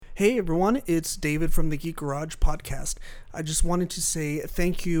Hey everyone, it's David from the Geek Garage podcast. I just wanted to say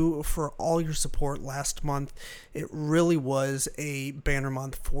thank you for all your support last month. It really was a banner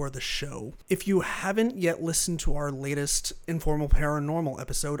month for the show. If you haven't yet listened to our latest Informal Paranormal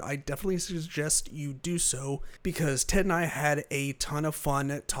episode, I definitely suggest you do so because Ted and I had a ton of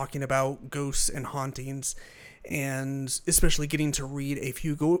fun talking about ghosts and hauntings, and especially getting to read a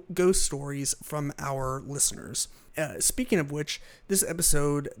few ghost stories from our listeners. Speaking of which, this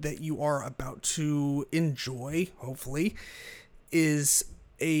episode that you are about to enjoy, hopefully, is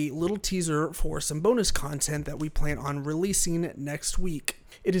a little teaser for some bonus content that we plan on releasing next week.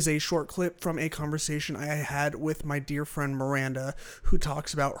 It is a short clip from a conversation I had with my dear friend Miranda, who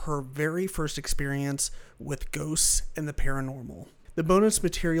talks about her very first experience with ghosts and the paranormal. The bonus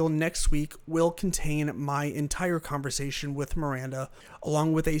material next week will contain my entire conversation with Miranda,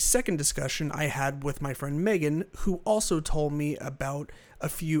 along with a second discussion I had with my friend Megan, who also told me about a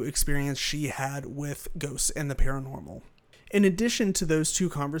few experiences she had with ghosts and the paranormal. In addition to those two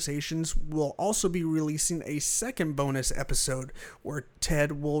conversations, we'll also be releasing a second bonus episode where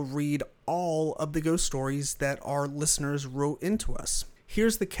Ted will read all of the ghost stories that our listeners wrote into us.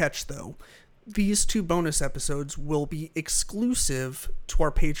 Here's the catch, though. These two bonus episodes will be exclusive to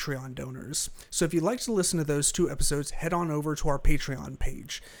our Patreon donors. So if you'd like to listen to those two episodes, head on over to our Patreon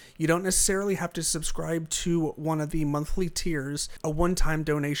page. You don't necessarily have to subscribe to one of the monthly tiers. A one-time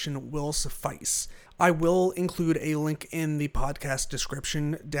donation will suffice. I will include a link in the podcast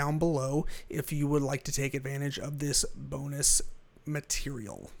description down below if you would like to take advantage of this bonus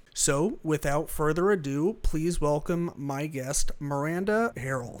material. So without further ado, please welcome my guest, Miranda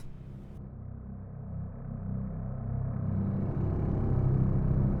Harrell.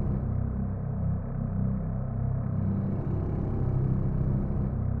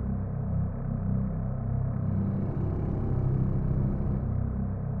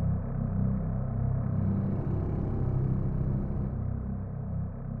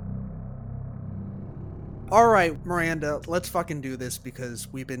 All right, Miranda, let's fucking do this because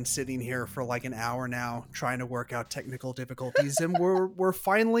we've been sitting here for like an hour now trying to work out technical difficulties, and we're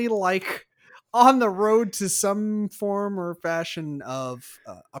finally like on the road to some form or fashion of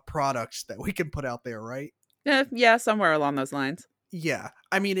a product that we can put out there, right? Yeah, somewhere along those lines. Yeah,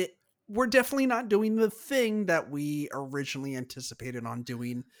 I mean we're definitely not doing the thing that we originally anticipated on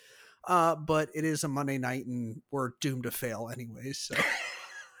doing, but it is a Monday night and we're doomed to fail anyways. So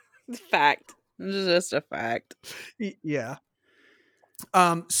Fact. Just a fact. yeah.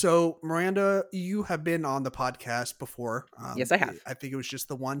 So Miranda, you have been on the podcast before. Yes, I have. I think it was just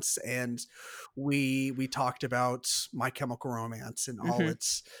the once, and we talked about My Chemical Romance and Mm-hmm.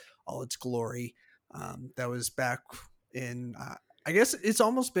 all its glory. That was back in I guess it's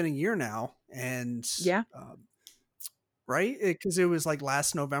almost been a year now, and Yeah. right, because it was like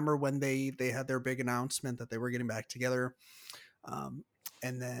last November when they had their big announcement that they were getting back together, um,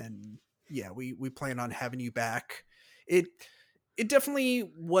 and then yeah, we plan on having you back. It it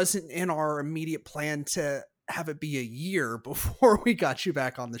definitely wasn't in our immediate plan to have it be a year before we got you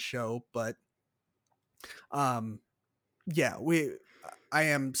back on the show, but um yeah, we I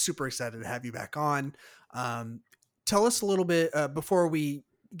am super excited to have you back on. um Tell us a little bit before we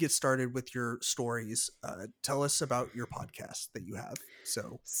get started with your stories. Tell us about your podcast that you have,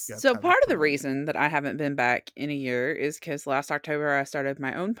 so you have So time to part of the promote it. reason that I haven't been back in a year is because last October I started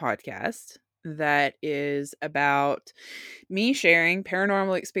my own podcast that is about me sharing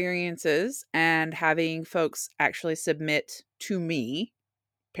paranormal experiences and having folks actually submit to me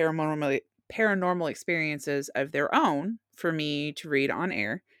paranormal paranormal experiences of their own for me to read on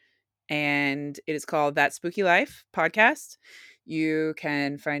air. And it is called That Spooky Life podcast. You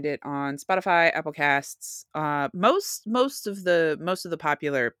can find it on Spotify, Apple Casts, most of the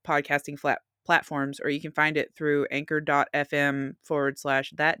popular podcasting platforms, or you can find it through anchor.fm/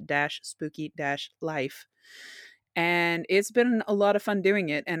 that dash spooky dash life. And it's been a lot of fun doing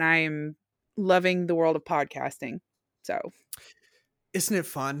it, and I am loving the world of podcasting. So Isn't it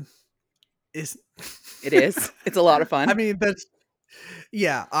fun? Is it is. It's a lot of I fun. mean, that's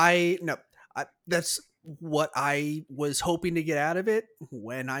yeah, I no, that's what I was hoping to get out of it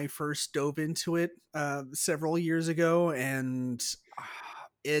when I first dove into it several years ago, and uh,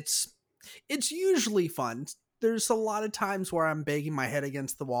 it's it's usually fun. There's a lot of times where I'm banging my head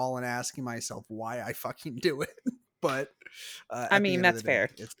against the wall and asking myself why I fucking do it, but I at the mean, end of the that's day, fair.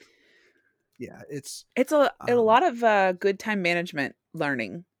 it's yeah, it's It's a um, lot of good time management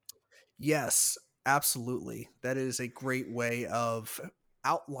learning. yes, absolutely. That is a great way of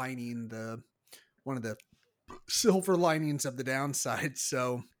outlining the one of the silver linings of the downside.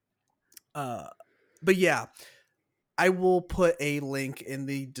 So, uh, but yeah, I will put a link in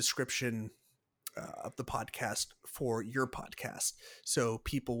the description of the podcast for your podcast, so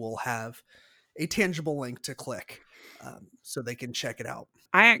people will have a tangible link to click, so they can check it out.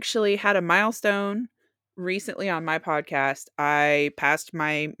 I actually had a milestone recently on my podcast. I passed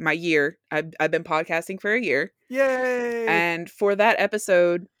my year. I've been podcasting for a year, Yay! and for that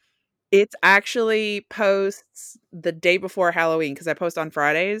episode, it's actually posts the day before Halloween because I post on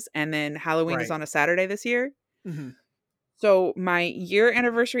Fridays, and then Halloween is Right. on a Saturday this year. Mm-hmm. So my year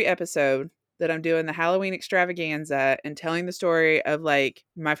anniversary episode that I'm doing the Halloween extravaganza and telling the story of like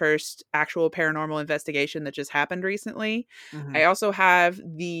my first actual paranormal investigation that just happened recently. Mm-hmm. I also have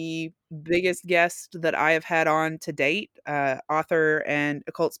the biggest guest that I have had on to date, author and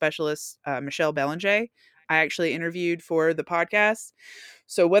occult specialist Michelle Belanger. I actually interviewed for the podcast.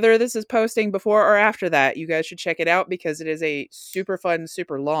 So whether this is posting before or after that, you guys should check it out because it is a super fun,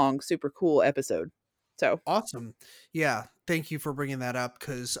 super long, super cool episode. So Awesome. Yeah. Thank you for bringing that up,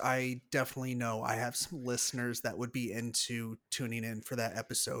 because I definitely know I have some listeners that would be into tuning in for that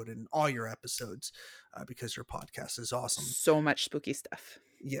episode and all your episodes, because your podcast is awesome. so much spooky stuff.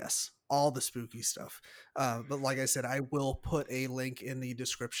 Yes, all the spooky stuff. But like I said, I will put a link in the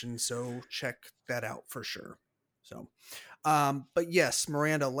description, so check that out for sure. So, but yes,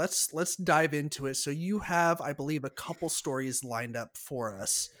 Miranda, let's dive into it. So you have, I believe, a couple stories lined up for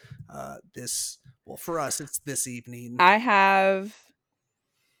us. For us, it's this evening. I have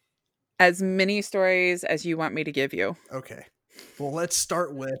as many stories as you want me to give you. Okay. Well, let's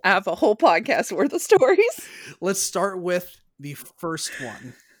start with. I have a whole podcast worth of stories. Let's start with the first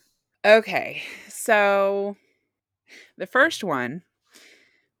one. Okay, so the first one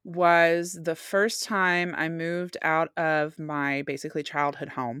was the first time I moved out of my basically childhood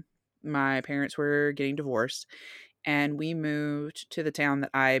home. My parents were getting divorced, and we moved to the town that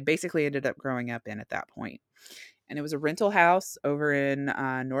I basically ended up growing up in at that point. And it was a rental house over in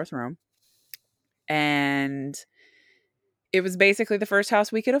North Rome. And it was basically the first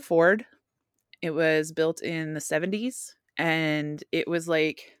house we could afford. It was built in the 70s, and it was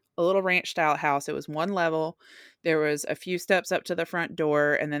like a little ranch style house. It was one level. There was a few steps up to the front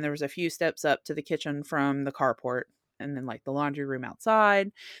door, and then there was a few steps up to the kitchen from the carport, and then like the laundry room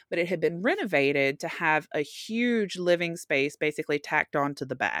outside. But it had been renovated to have a huge living space basically tacked on to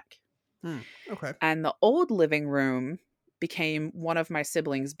the back. Okay. And the old living room became one of my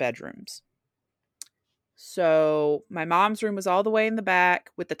siblings' bedrooms. So my mom's room was all the way in the back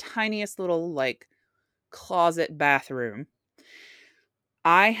with the tiniest little like closet bathroom.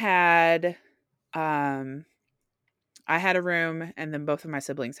 I had a room, and then both of my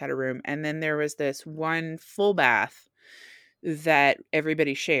siblings had a room, and then there was this one full bath that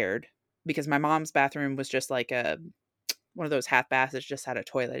everybody shared because my mom's bathroom was just like one of those half baths that just had a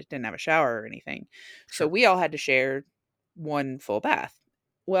toilet. It didn't have a shower or anything. Sure. So we all had to share one full bath.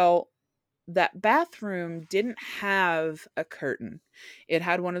 Well, that bathroom didn't have a curtain. It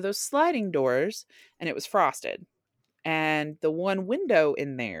had one of those sliding doors, and it was frosted. And the one window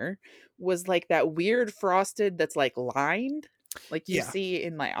in there was like that weird frosted that's like lined, like you Yeah. see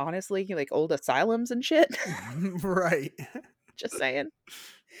in like honestly like old asylums and shit. Right. Just saying.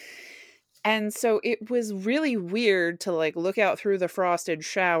 And so it was really weird to like look out through the frosted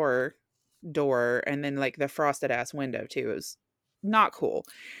shower door and then like the frosted ass window too. It was not cool.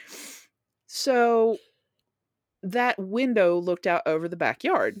 So that window looked out over the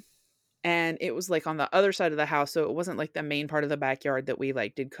backyard, and it was like on the other side of the house. So it wasn't like the main part of the backyard that we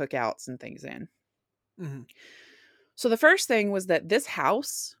like did cookouts and things in. Mm-hmm. So the first thing was that this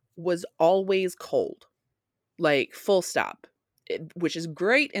house was always cold, like full stop, which is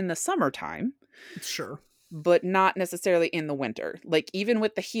great in the summertime. Sure. But not necessarily in the winter. Like even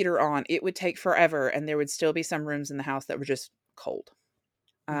with the heater on, it would take forever, and there would still be some rooms in the house that were just cold.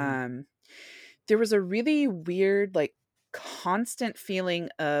 Mm-hmm. There was a really weird, like, constant feeling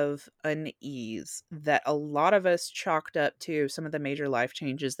of unease that a lot of us chalked up to some of the major life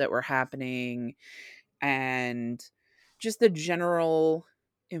changes that were happening, and just the general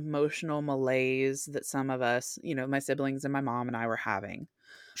emotional malaise that some of us, my siblings and my mom and I were having.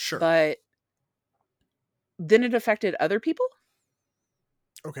 Sure. But then it affected other people.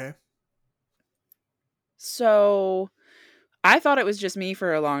 Okay. So I thought it was just me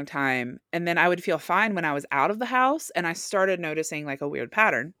for a long time, and then I would feel fine when I was out of the house, and I started noticing like a weird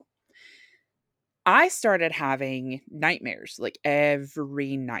pattern. I started having nightmares like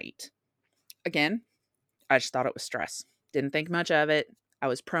every night. Again, I just thought it was stress. Didn't think much of it. I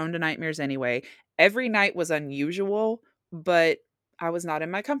was prone to nightmares anyway. Every night was unusual, but I was not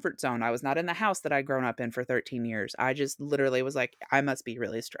in my comfort zone. I was not in the house that I'd grown up in for 13 years. I just literally was like, I must be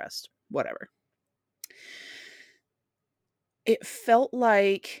really stressed. Whatever. It felt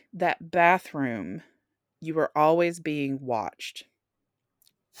like that bathroom, you were always being watched.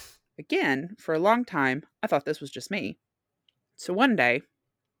 Again, for a long time, I thought this was just me. So one day,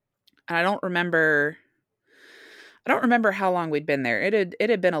 and I don't remember how long we'd been there. It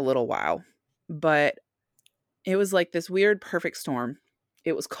had been a little while, but it was like this weird perfect storm.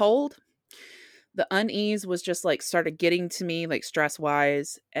 It was cold. The unease was just like started getting to me, like stress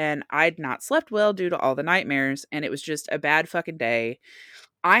wise, and I'd not slept well due to all the nightmares, and it was just a bad fucking day.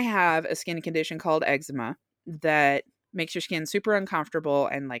 I have a skin condition called eczema that makes your skin super uncomfortable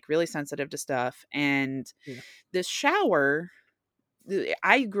and like really sensitive to stuff. And Yeah. this shower,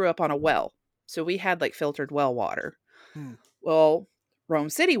 I grew up on a well, so we had like filtered well water. Hmm. Well, Rome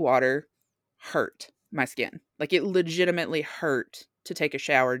City water hurt my skin. Like it legitimately hurt to take a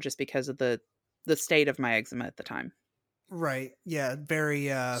shower just because of the state of my eczema at the time. Right. Yeah. Very.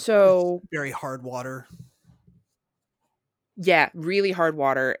 It's So, very hard water. yeah, really hard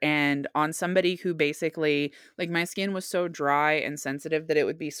water. And on somebody who basically, like, my skin was so dry and sensitive that it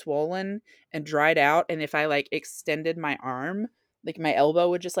would be swollen and dried out. And if I like extended my arm, like my elbow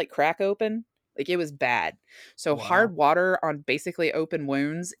would just like crack open. Like it was bad. So, Wow. hard water on basically open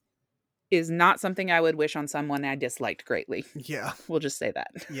wounds is not something I would wish on someone I disliked greatly. Yeah. We'll just say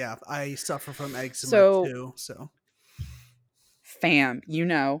that. Yeah. I suffer from eczema So, too. So fam, you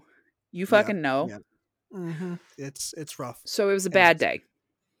yeah. fucking know. Yeah. It's rough. So, it was a And bad day.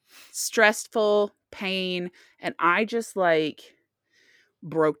 Stressful, pain, and I just like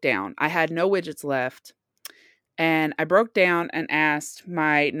broke down. I had no widgets left. And I broke down and asked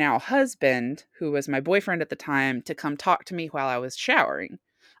my now husband, who was my boyfriend at the time, to come talk to me while I was showering.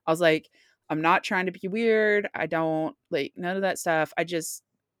 I was like, I'm not trying to be weird. I don't like none of that stuff. I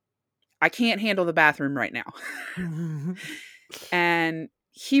can't handle the bathroom right now. And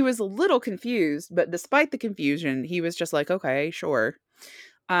he was a little confused, but despite the confusion, he was just like, okay, sure.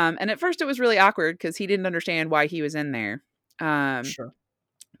 And at first it was really awkward because he didn't understand why he was in there. Um, Sure.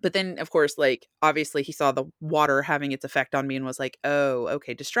 but then, of course, like, obviously he saw the water having its effect on me and was like, oh,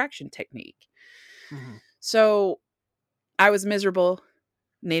 okay, distraction technique. Mhm. So I was miserable,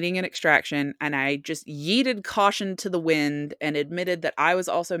 needing an extraction, and I just yeeted caution to the wind and admitted that I was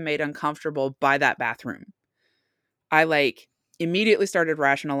also made uncomfortable by that bathroom. I like immediately started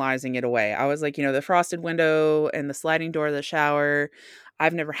rationalizing it away. I was like, the frosted window and the sliding door of the shower.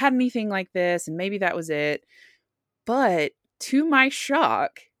 I've never had anything like this, and maybe that was it. But to my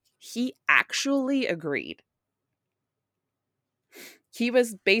shock, he actually agreed. He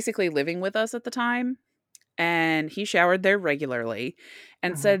was basically living with us at the time, and he showered there regularly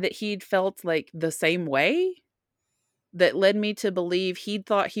and Mhm. said that he'd felt like the same way, that led me to believe he'd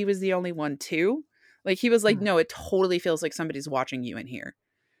thought he was the only one too. Like he was like, Mhm. "No, it totally feels like somebody's watching you in here."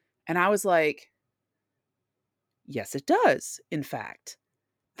 And I was like, "Yes, it does. In fact,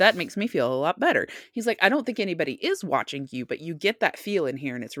 that makes me feel a lot better." He's like, "I don't think anybody is watching you, but you get that feel in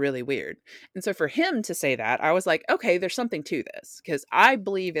here and it's really weird." And so for him to say that, I was like, "Okay, there's something to this," cuz I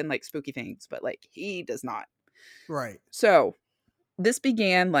believe in like spooky things, but like he does not. Right. So, this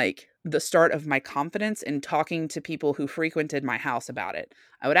began like the start of my confidence in talking to people who frequented my house about it.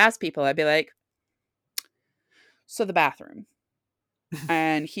 I would ask people, I'd be like, "So the bathroom."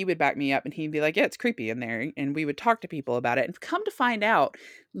 And he would back me up and he'd be like, "Yeah, it's creepy in there." And we would talk to people about it. And come to find out,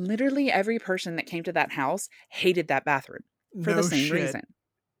 literally every person that came to that house hated that bathroom for the No same shit. reason.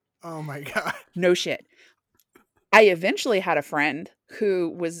 Oh my god. No shit. I eventually had a friend who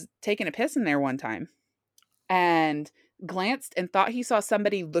was taking a piss in there one time and glanced and thought he saw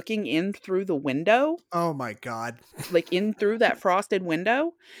somebody looking in through the window, Oh my god. like in through that frosted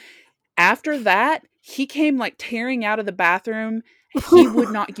window. After that, he came like tearing out of the bathroom. He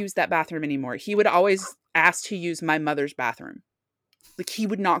would not use that bathroom anymore. He would always ask to use my mother's bathroom. Like he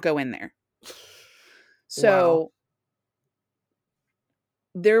would not go in there. Wow. So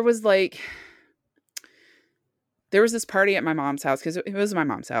there was like there was this party at my mom's house because it was my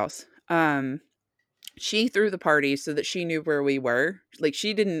mom's house. She threw the party so that she knew where we were. Like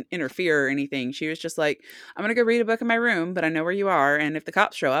she didn't interfere or anything. She was just like, "I'm gonna go read a book in my room, but I know where you are, and if the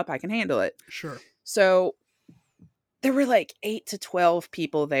cops show up, I can handle it." Sure. So there were like 8 to 12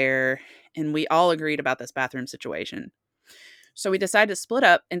 people there, and we all agreed about this bathroom situation. So we decided to split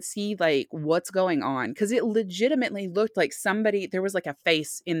up and see like what's going on because it legitimately looked like there was like a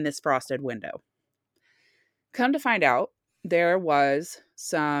face in this frosted window. Come to find out, there was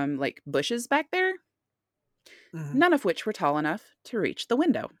some like bushes back there, Mhm. none of which were tall enough to reach the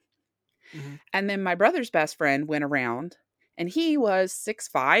window. Mhm. And then my brother's best friend went around and he was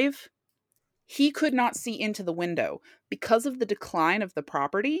 6'5". He could not see into the window because of the decline of the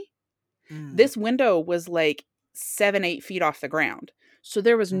property. Mm. This window was like 7-8 feet off the ground. So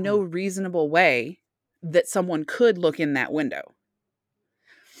there was no reasonable way that someone could look in that window.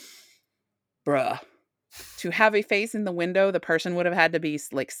 Bruh. To have a face in the window, the person would have had to be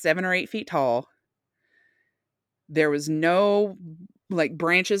like 7 or 8 feet tall. There was no like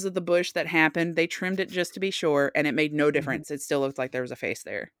branches of the bush that happened. They trimmed it just to be sure, and it made no difference. It still looked like there was a face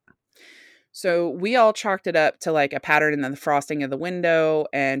there. So we all chalked it up to like a pattern in the frosting of the window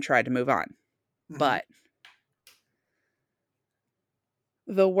and tried to move on. But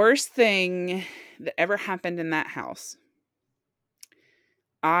the worst thing that ever happened in that house,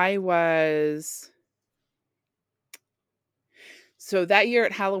 so that year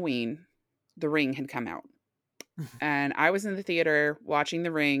at Halloween, The Ring had come out. And I was in the theater watching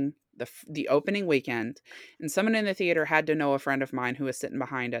The Ring the opening weekend, and someone in the theater had to know a friend of mine who was sitting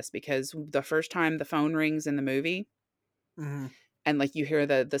behind us, because the first time the phone rings in the movie, and like you hear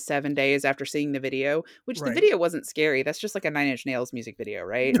the 7 days after seeing the video, which the video wasn't scary. That's just like a Nine Inch Nails music video,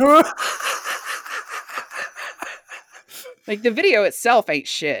 right? Like the video itself ain't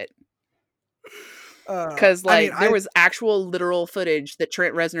shit. Because there was actual literal footage that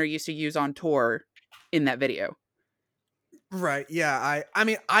Trent Reznor used to use on tour in that video. Right. Yeah. I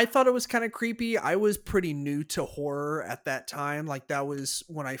mean, I thought it was kind of creepy. I was pretty new to horror at that time. Like that was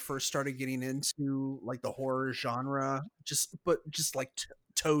when I first started getting into like the horror genre, just like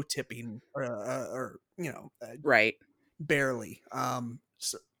toe tipping or right. Barely.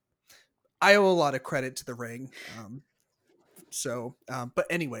 So I owe a lot of credit to The Ring. But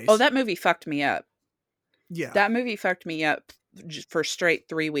anyways. Oh, that movie fucked me up. Yeah. That movie fucked me up for straight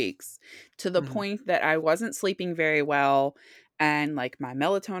 3 weeks, to the point that I wasn't sleeping very well, and like my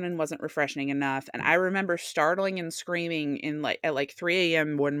melatonin wasn't refreshing enough. And I remember startling and screaming at 3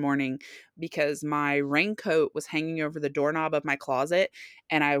 a.m. one morning because my raincoat was hanging over the doorknob of my closet,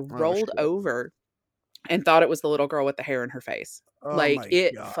 and I rolled over and thought it was the little girl with the hair in her face.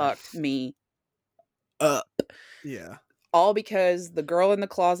 It fucked me up. Yeah. All because the girl in the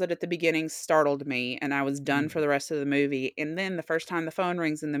closet at the beginning startled me, and I was done for the rest of the movie. And then the first time the phone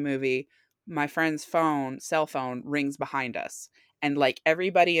rings in the movie, my friend's cell phone rings behind us. And like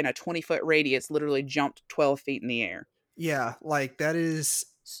everybody in a 20-foot radius literally jumped 12 feet in the air. Yeah, like that is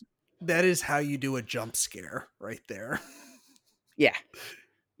how you do a jump scare right there. Yeah.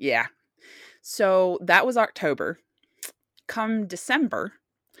 Yeah. So that was October. Come December,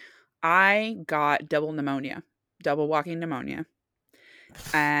 I got double walking pneumonia.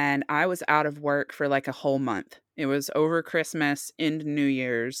 And I was out of work for like a whole month. It was over Christmas into New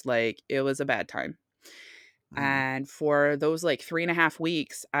Year's. Like it was a bad time. And for those like 3.5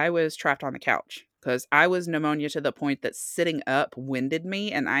 weeks, I was trapped on the couch because I was pneumonia to the point that sitting up winded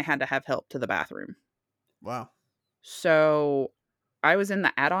me and I had to have help to the bathroom. Wow. So I was in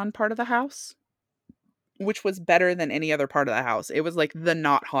the add-on part of the house, which was better than any other part of the house. It was like the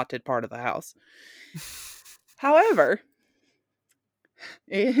not haunted part of the house. However,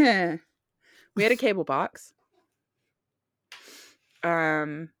 we had a cable box.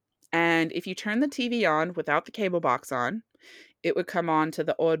 And if you turn the TV on without the cable box on, it would come on to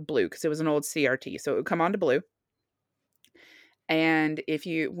the old blue, because it was an old CRT. So it would come on to blue. And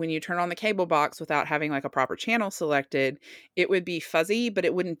when you turn on the cable box without having like a proper channel selected, it would be fuzzy, but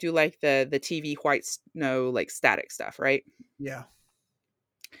it wouldn't do like the TV white snow, like static stuff, right? Yeah.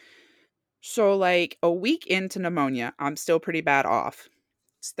 So like a week into pneumonia, I'm still pretty bad off.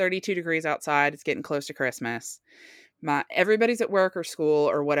 It's 32 degrees outside. It's getting close to Christmas. Everybody's at work or school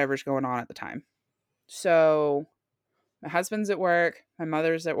or whatever's going on at the time. So my husband's at work. My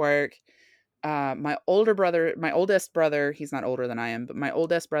mother's at work. My oldest brother, he's not older than I am, but my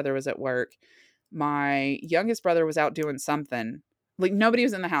oldest brother was at work. My youngest brother was out doing something. Like nobody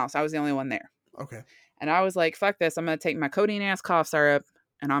was in the house. I was the only one there. Okay. And I was like, fuck this. I'm going to take my codeine ass cough syrup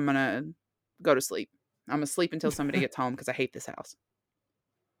and I'm going to go to sleep. I'm going to sleep until somebody gets home because I hate this house.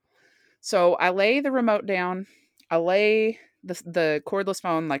 So I lay the remote down. I lay the cordless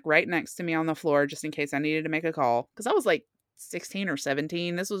phone like right next to me on the floor just in case I needed to make a call. Because I was like 16 or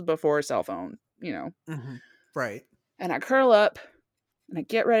 17. This was before a cell phone, Right. And I curl up and I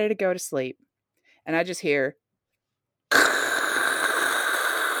get ready to go to sleep. And I just hear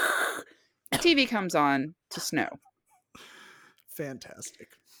TV comes on to snow. Fantastic.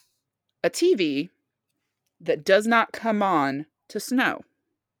 A TV that does not come on to snow.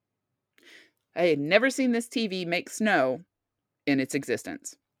 I had never seen this TV make snow in its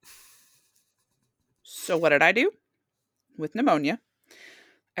existence. So what did I do? With pneumonia,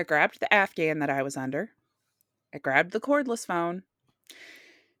 I grabbed the Afghan that I was under. I grabbed the cordless phone.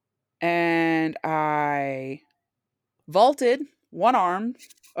 And I vaulted one arm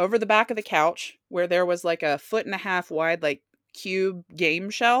over the back of the couch where there was like a 1.5 foot wide, like cube game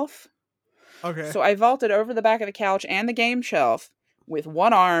shelf. Okay. So I vaulted over the back of the couch and the game shelf with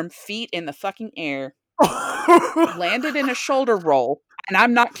one arm, feet in the fucking air, landed in a shoulder roll. And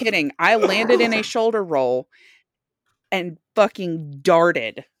I'm not kidding. I landed in a shoulder roll and fucking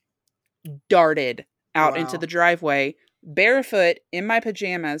darted out into Wow. the driveway, barefoot in my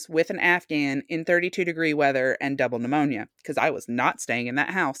pajamas with an Afghan in 32-degree weather and double pneumonia, because I was not staying in that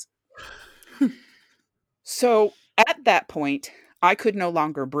house. So at that point, I could no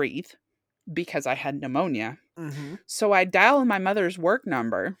longer breathe because I had pneumonia. Mm-hmm. So I dial my mother's work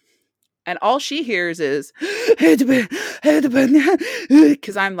number, and all she hears is, because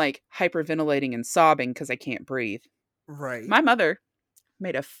I'm like hyperventilating and sobbing because I can't breathe. Right. My mother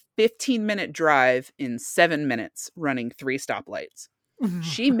made a 15-minute drive in 7 minutes running 3 stoplights.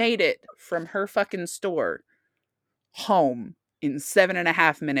 She made it from her fucking store home in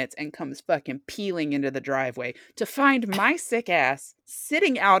 7.5 minutes and comes fucking peeling into the driveway to find my sick ass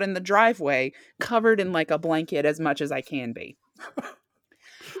sitting out in the driveway covered in like a blanket as much as I can be.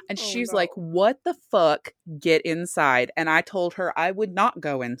 And she's like, what the fuck? Get inside. And I told her I would not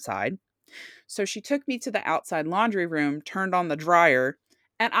go inside. So she took me to the outside laundry room, turned on the dryer,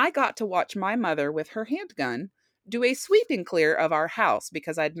 and I got to watch my mother with her handgun do a sweep and clear of our house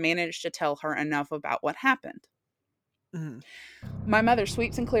because I'd managed to tell her enough about what happened. Mm-hmm. My mother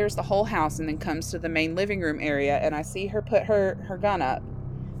sweeps and clears the whole house and then comes to the main living room area, and I see her put her gun up.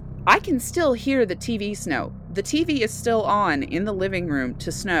 I can still hear the TV snow. The TV is still on in the living room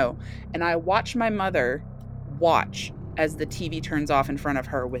to snow, and I watch my mother watch as the TV turns off in front of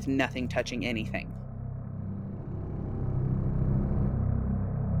her with nothing touching anything.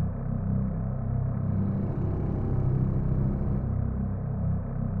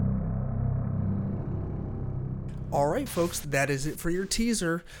 All right, folks, that is it for your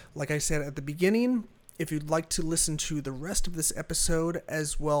teaser. Like I said at the beginning, if you'd like to listen to the rest of this episode,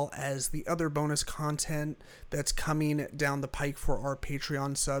 as well as the other bonus content that's coming down the pike for our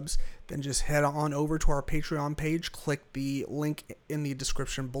Patreon subs, then just head on over to our Patreon page, click the link in the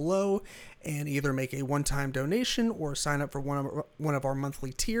description below, and either make a one-time donation or sign up for one of our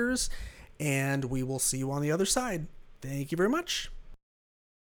monthly tiers, and we will see you on the other side. Thank you very much.